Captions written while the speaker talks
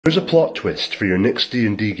There's a plot twist for your next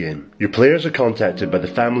D&D game. Your players are contacted by the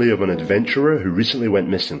family of an adventurer who recently went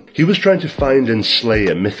missing. He was trying to find and slay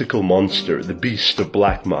a mythical monster, the Beast of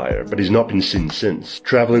Blackmire, but he's not been seen since.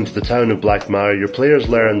 Travelling to the town of Blackmire, your players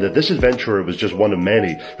learn that this adventurer was just one of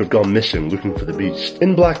many who've gone missing looking for the beast.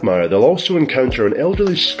 In Blackmire, they'll also encounter an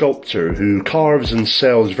elderly sculptor who carves and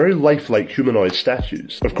sells very lifelike humanoid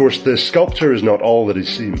statues. Of course, the sculptor is not all that he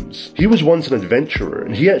seems. He was once an adventurer,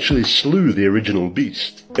 and he actually slew the original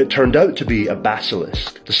beast. It turned out to be a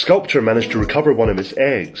basilisk. The sculptor managed to recover one of its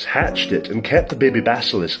eggs, hatched it, and kept the baby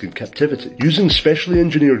basilisk in captivity. Using specially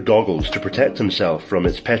engineered goggles to protect himself from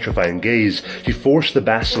its petrifying gaze, he forced the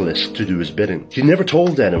basilisk to do his bidding. He never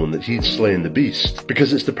told anyone that he'd slain the beast,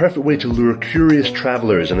 because it's the perfect way to lure curious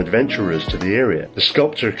travellers and adventurers to the area. The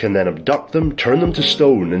sculptor can then abduct them, turn them to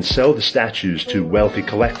stone, and sell the statues to wealthy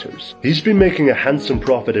collectors. He's been making a handsome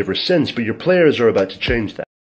profit ever since, but your players are about to change that.